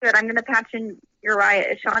Good. I'm going to patch in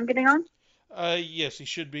Uriah. Is Sean getting on? Yes, he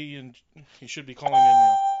should be, and he should be calling in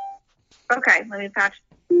now. Okay, let me patch.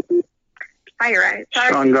 Hi, Uriah.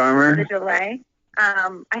 Sorry Sean Garmer. for the delay.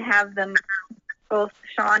 I have them both,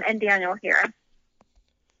 Sean and Daniel, here.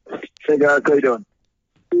 Hey guys, how you doing?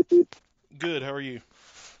 Good. How are you?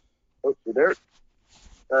 Oh, you there?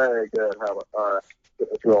 Hey, good. How about? All right,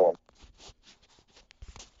 let's roll.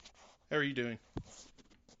 How are you doing?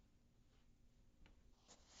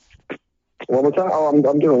 One more time. Oh, I'm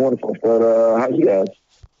doing wonderful. But how you guys?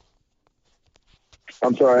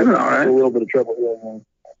 I'm sorry, I'm having a little bit of trouble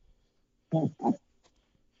hearing.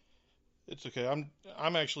 It's okay.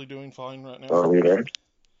 I'm actually doing fine right now. Oh, are you there?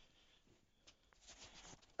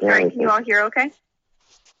 Sorry, can you all hear okay?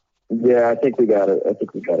 Yeah, I think we got it.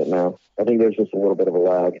 Now. I think there's just a little bit of a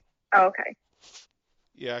lag. Oh, okay.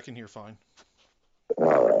 Yeah, I can hear fine.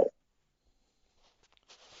 All right.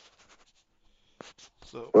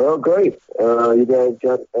 So. Well, great. You guys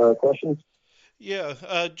got questions? Yeah,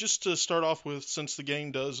 just to start off with, since the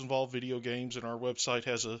game does involve video games and our website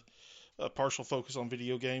has a partial focus on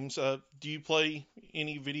video games, do you play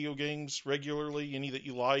any video games regularly? Any that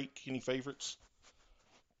you like? Any favorites?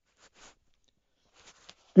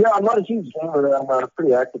 Yeah, I'm not a huge gamer. I'm a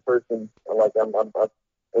pretty active person. Like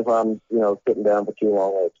if I'm sitting down for too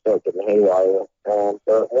long, I start getting haywire. So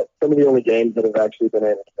some of the only games that have actually been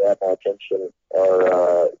able to grab my attention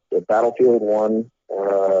are Battlefield 1,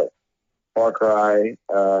 Far Cry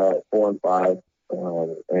 4 and 5,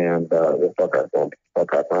 and Far Cry 4, Far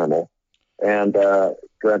Cry Primal, and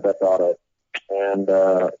Grand Theft Auto. And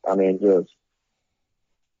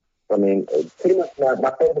pretty much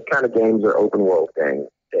my favorite kind of games are open world games.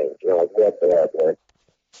 Like Red Dead,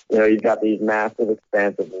 where you've got these massive,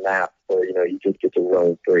 expansive maps where you just get to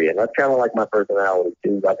roam free, and that's kind of like my personality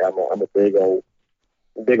too. Like I'm a big old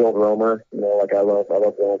roamer. Like I love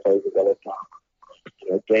going places. I love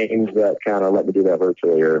talking. Games that kind of let me do that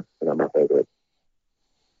virtually are my favorite.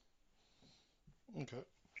 Okay.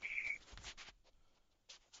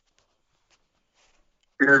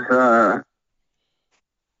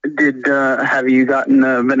 Have you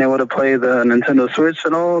been able to play the Nintendo Switch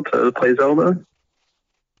at all to play Zelda?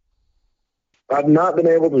 I've not been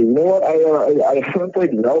able to. You know what? I haven't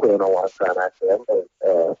played Zelda in a long time. Actually,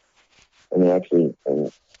 in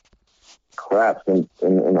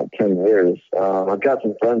like 10 years. I've got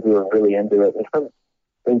some friends who are really into it. I've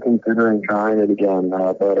been considering trying it again,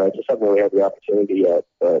 but I just haven't really had the opportunity yet.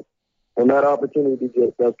 But when that opportunity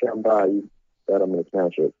does come by, I'm going to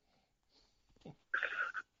smash it.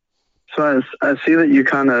 So I see that you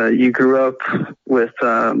grew up with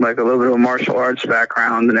like a little bit of a martial arts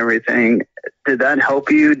background and everything. Did that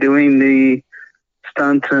help you doing the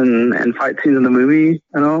stunts and fight scenes in the movie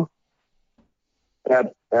at all?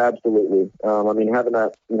 Absolutely. Having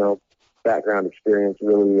that background experience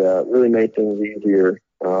really made things easier.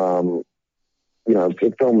 To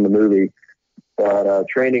film the movie, but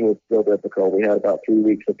training was still difficult. We had about 3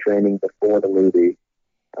 weeks of training before the movie.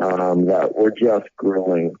 That were just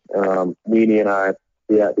grueling. Nene and I,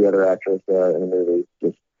 the other actress in the movie,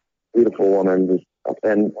 just beautiful woman,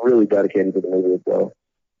 and really dedicated to the movie as well.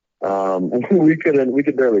 We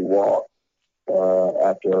could barely walk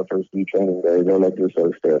after our first few training days. Our legs were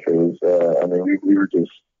so stiff. It was, we were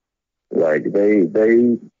just like they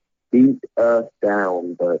beat us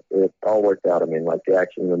down, but it all worked out. Like the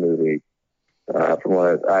action in the movie. From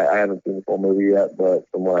what I haven't seen the full movie yet, but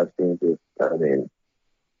from what I've seen,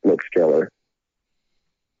 looks killer.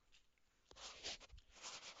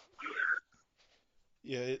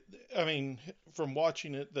 Yeah, from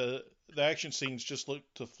watching it, the action scenes just look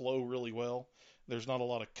to flow really well. There's not a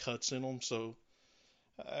lot of cuts in them, so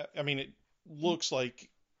it looks like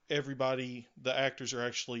the actors are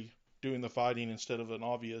actually doing the fighting instead of an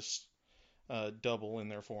obvious double in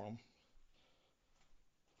there for them.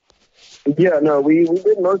 Yeah, no, we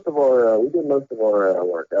did most of our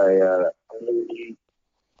work.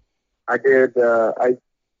 I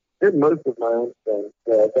did most of my own things.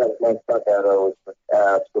 That my stunt was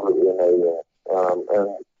absolutely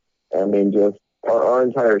amazing. Just our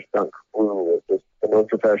entire stunt crew was just the most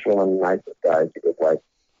professional and nicest guys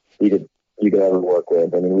you could ever work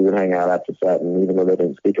with. We would hang out after set, and even though they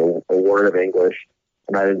didn't speak a word of English,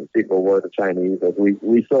 and I didn't speak a word of Chinese,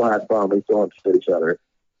 we still had fun. We still understood each other.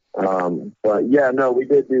 But yeah, no, we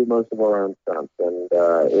did do most of our own stunts, and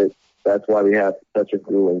that's why we had such a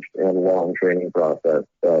grueling and long training process.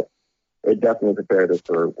 But it definitely prepared us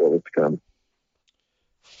for what was to come.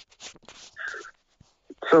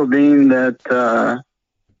 So being that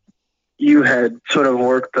you had sort of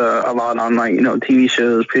worked a lot on TV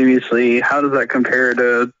shows previously, how does that compare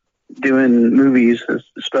to doing movies,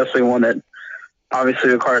 especially one that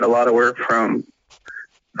obviously required a lot of work from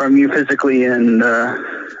you physically and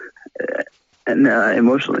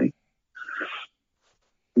emotionally.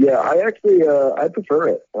 Yeah, I actually I prefer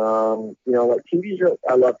it. Like TV shows,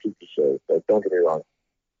 I love TV shows. So don't get me wrong,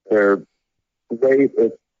 they're great.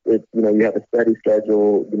 It's you have a steady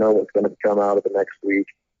schedule. You know what's going to come out of the next week.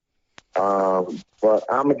 But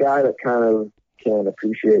I'm a guy that kind of can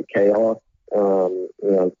appreciate chaos.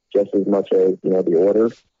 Just as much as the order.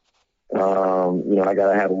 I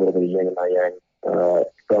gotta have a little bit of yin in my yang.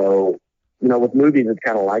 So with movies, it's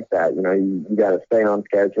kind of like that. You got to stay on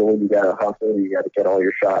schedule. You got to hustle. You got to get all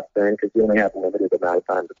your shots in because you only have a limited amount of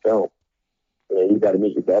time to film. You got to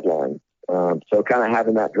meet your deadline. So kind of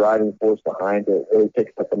having that driving force behind it really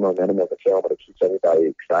picks up the momentum of the film, and it keeps everybody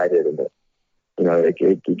excited, and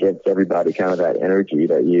it gives everybody kind of that energy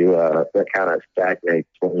that that kind of stagnates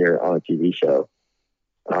when you're on a TV show.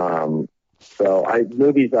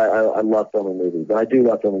 Movies, I love filming movies, and I do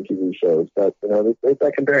love filming TV shows, but, it's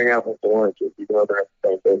like comparing apples to oranges, even though they're in the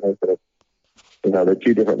same business, and they're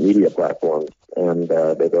two different media platforms, and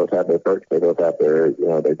they both have their perks, they both have their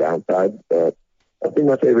downsides, but I think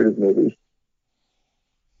my favorite is movies.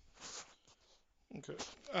 Okay.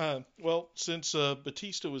 Well, since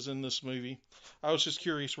Bautista was in this movie, I was just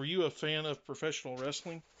curious, were you a fan of professional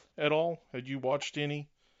wrestling at all? Had you watched any?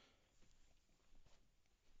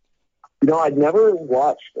 I'd never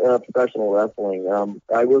watched professional wrestling.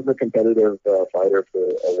 I was a competitive fighter for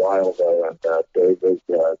a while though, and Dave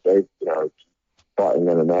fought in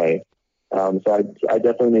MMA. So I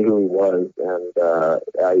definitely knew who he was, and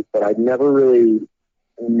but I never really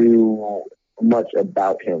knew much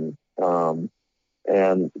about him.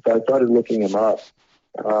 And so I started looking him up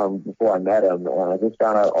before I met him, and I just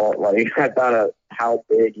found out how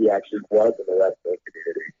big he actually was in the wrestling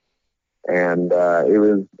community. And it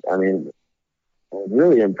was,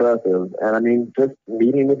 really impressive. And just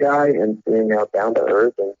meeting the guy and seeing how down to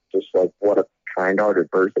earth and just like what a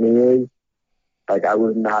kind-hearted person he is. Like, I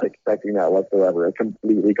was not expecting that whatsoever. It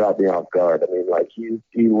completely caught me off guard.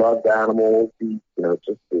 He loves animals. He's,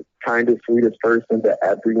 just the kindest, sweetest person to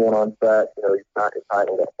everyone on set. He's not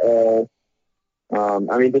entitled at all.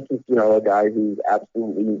 This is, a guy who's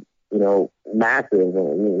absolutely, massive,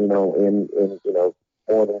 in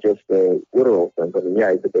more than just the literal sense.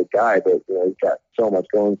 Yeah, he's a big guy, but, he's got so much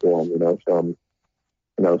going for him, from,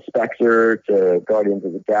 Spectre to Guardians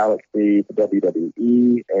of the Galaxy to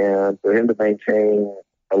WWE, and for him to maintain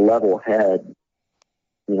a level head,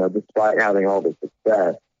 despite having all the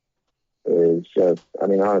success, is just,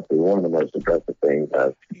 honestly, one of the most impressive things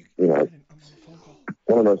I've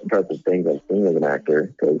seen as an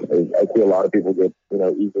actor, because I see a lot of people get,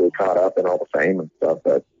 easily caught up in all the fame and stuff,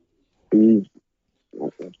 but he's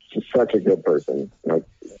just such a good person. Like,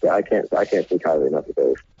 I can't speak highly enough of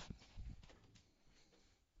Dave.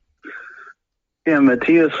 Yeah,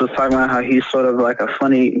 Matthias was talking about how he's sort of like a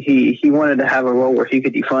funny. He wanted to have a role where he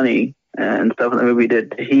could be funny and stuff in the movie.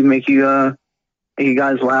 Did he make you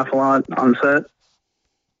guys laugh a lot on set?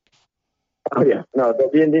 Oh yeah, no.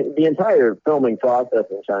 The entire filming process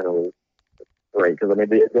in China was great, because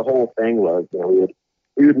the whole thing was,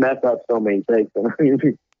 we would mess up so many takes, and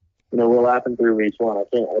we're laughing through each one. I'm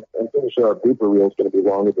pretty sure our blooper reel is going to be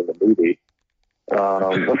longer than the movie.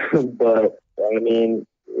 But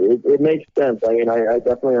it makes sense. I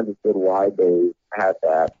definitely understood why they had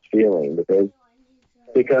that feeling,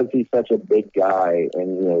 because he's such a big guy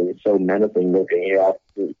and he's so menacing looking.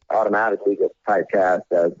 He automatically gets typecast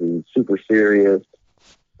as the super serious,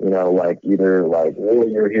 either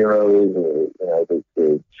warrior heroes or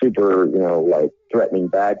the super threatening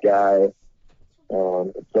bad guy.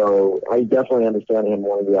 So I definitely understand him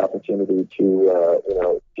wanting the opportunity to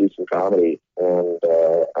do some comedy, and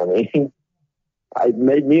it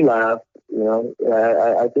made me laugh.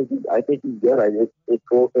 I think he's good. It's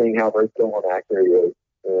cool seeing how versatile an actor he is.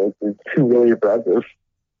 It's really impressive.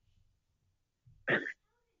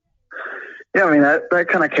 Yeah, that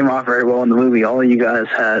kind of came off very well in the movie. All of you guys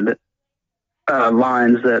had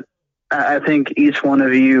lines that I think each one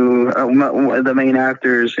of you, the main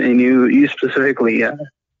actors, and you specifically,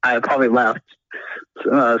 I probably laughed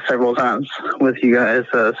several times with you guys.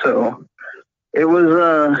 So it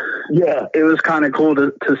was, it was kind of cool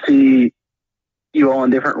to see you all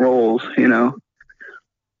in different roles, you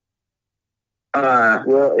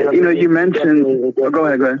mentioned. Go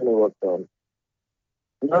ahead.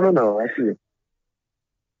 No. I see.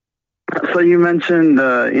 So you mentioned,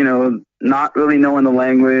 not really knowing the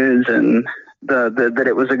language and that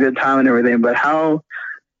it was a good time and everything. But how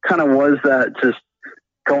kind of was that? Just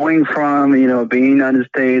going from, being in the United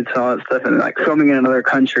States, all that stuff, and like filming in another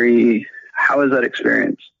country, how was that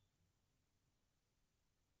experience?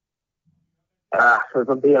 If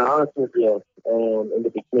I'm being honest with you, in the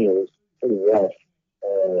beginning it was pretty rough.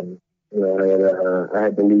 I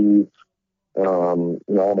had to leave, all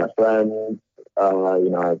my friends. I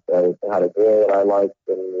had a girl that I liked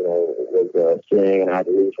and, was staying, and I had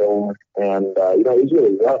to leave home. And, it was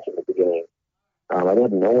really rough in the beginning. I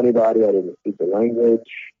didn't know anybody. I didn't speak the language.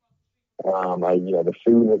 The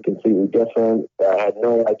food was completely different. I had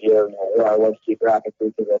no idea where I was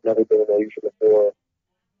geographically because I'd never been in Asia before.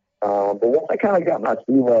 But once I kind of got my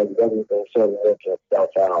sea legs, everything started working itself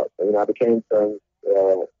out. I became friends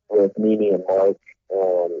with Mimi and Mark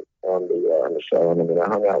on the show, and I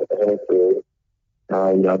hung out with the whole crew.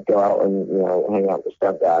 I'd go out and hang out with the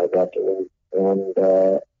stunt guys afterwards. And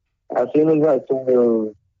as soon as I sort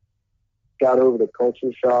of got over the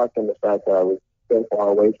culture shock and the fact that I was so far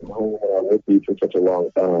away from home when I would be for such a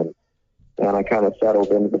long time, and I kind of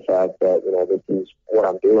settled into the fact that this is what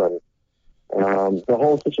I'm doing. The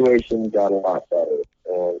whole situation got a lot better,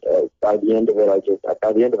 and by the end of it, I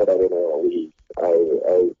didn't want to leave.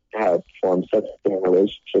 I had formed such strong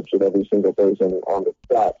relationships with every single person on the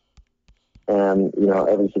set, and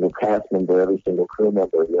every single cast member, every single crew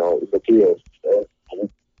member. Mattihas.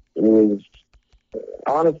 It was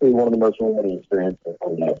honestly one of the most rewarding experiences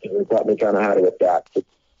on that. It taught me kind of how to adapt to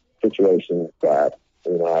situations that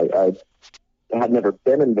I had never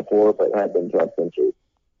been in before, but had been thrust into.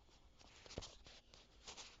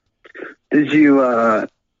 Did you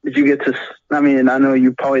get to, I know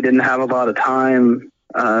you probably didn't have a lot of time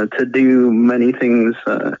to do many things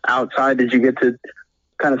outside. Did you get to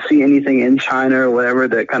kind of see anything in China or whatever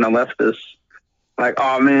that kind of left this, like,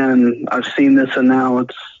 oh man, I've seen this and now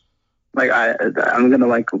it's like, I'm going to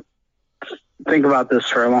like think about this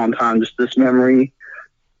for a long time, just this memory?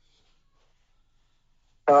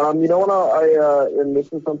 And this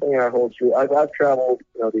is something I hold true. I've traveled,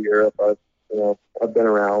 to Europe. I've been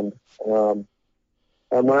around.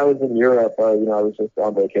 And when I was in Europe, I was just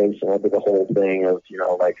on vacation. I did the whole thing of,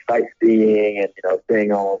 like sightseeing and,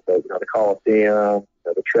 seeing all of the Colosseum,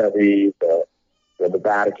 the Trevi, the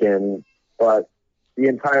Vatican. But the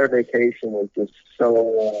entire vacation was just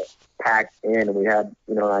so packed in, and we had,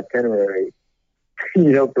 an itinerary,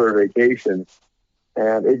 for a vacation.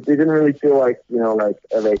 And it didn't really feel like, like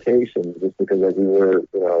a vacation, just because we were,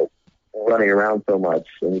 running around so much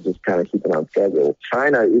and just kind of keeping on schedule.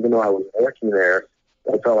 China, even though I was working there,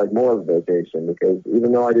 I felt like more of a vacation, because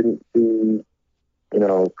even though I didn't see,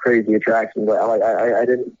 crazy attractions, I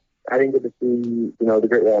didn't get to see, the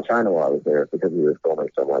Great Wall of China while I was there, because we were filming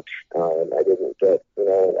so much.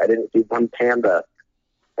 I didn't see one panda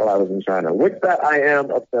while I was in China, which that I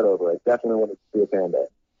am upset over. I definitely wanted to see a panda.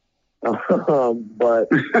 But,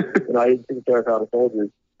 I didn't see the terracotta soldiers.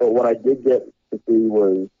 But what I did get to see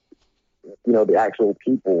was, the actual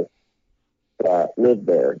people that lived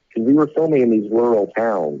there. Because we were filming in these rural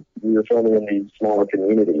towns. We were filming in these smaller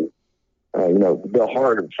communities. The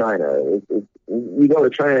heart of China. You go to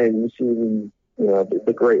China and you see,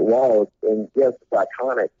 the Great Wall, and yes, it's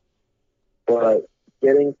iconic. But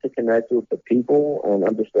getting to connect with the people and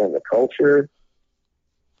understand the culture,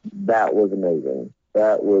 that was amazing.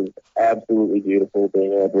 That was absolutely beautiful,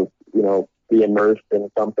 being able to, be immersed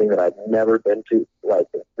in something that I've never been to, like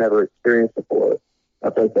never experienced before.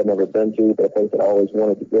 A place I've never been to, but a place that I always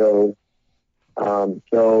wanted to go.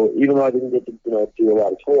 So even though I didn't get to, do a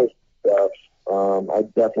lot of tourist stuff, I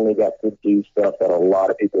definitely got to do stuff that a lot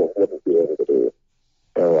of people wouldn't be able to do.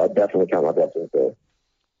 So I definitely count my blessings there.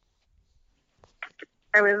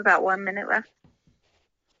 There was about 1 minute left.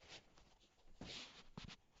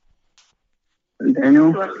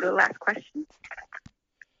 Daniel? Who wants to do the last question?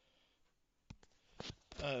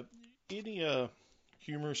 Any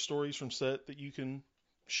humorous stories from set that you can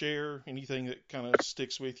share? Anything that kind of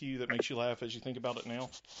sticks with you that makes you laugh as you think about it now?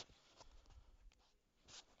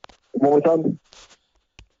 One more time?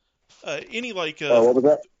 Any like? What was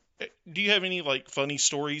that? Do you have any like funny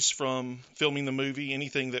stories from filming the movie?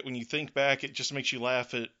 Anything that when you think back, it just makes you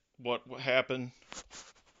laugh at what happened?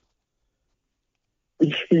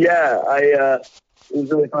 Yeah, it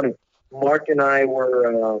was really funny. Mark and I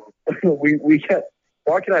were,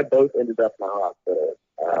 Mark and I both ended up in the hospital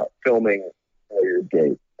filming Warriors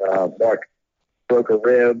Gate. Mark broke a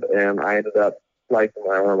rib, and I ended up slicing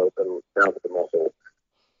my arm open down to the muscle.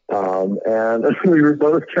 And we were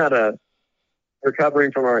both kind of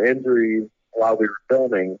recovering from our injuries while we were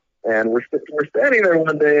filming. And we're standing there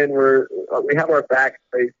one day, and we have our back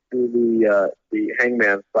faced to the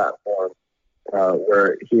hangman's platform,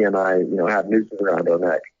 where he and I, have nooses around our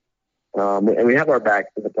neck. And we have our backs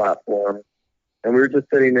to the platform. And we were just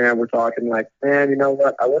sitting there and we're talking like, man, you know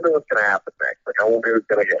what? I wonder what's going to happen next. Like, I wonder who's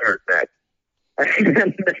going to get hurt next. And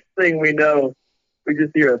then next thing we know, we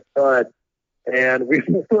just hear a thud. And we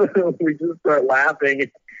just start laughing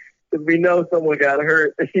because we know someone got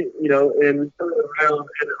hurt, you know, and we turned around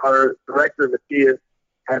and our director, Mattihas,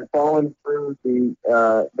 had fallen through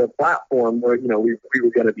the platform where, you know, we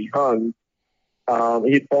were going to be hung.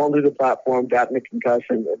 He'd fallen through the platform, gotten a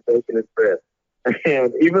concussion, and broken his wrist.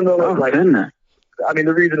 And even though it was like, goodness. I mean,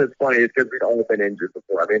 the reason it's funny is because we'd all been injured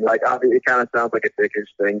before. I mean, like, obviously, it kind of sounds like a dickish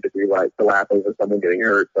thing to do, like, to laugh over someone getting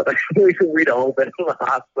hurt, but we'd all been in the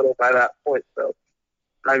hospital by that point. So,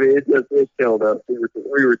 I mean, it killed us. We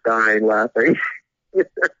were dying laughing.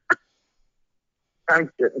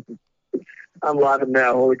 I'm kidding. I'm laughing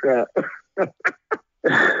now. Holy crap.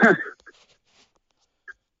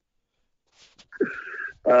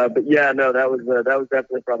 But yeah, no, that was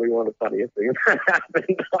definitely probably one of the funniest things that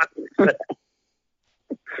happened.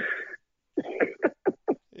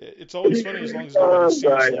 It's always funny as long as nobody's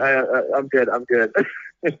sorry, I'm good.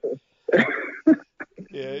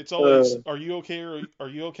 Yeah, it's always, are you okay or are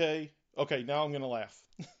you okay? Okay, now I'm gonna laugh.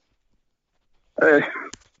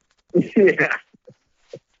 Yeah.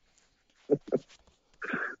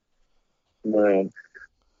 Man.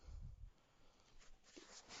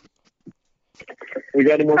 We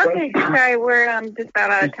got any more Okay, questions? sorry, we're just about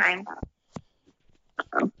out of time.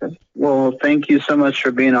 Okay. Well, thank you so much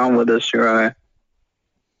for being on with us, Uriah.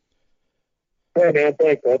 Hey, man,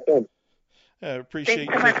 thanks. That's fun. I appreciate you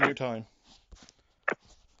Thanks so taking much. your time.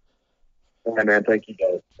 Hey, man, thank you,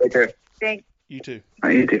 guys. Take care. Thanks. You too. How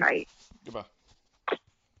you do? Bye. Goodbye.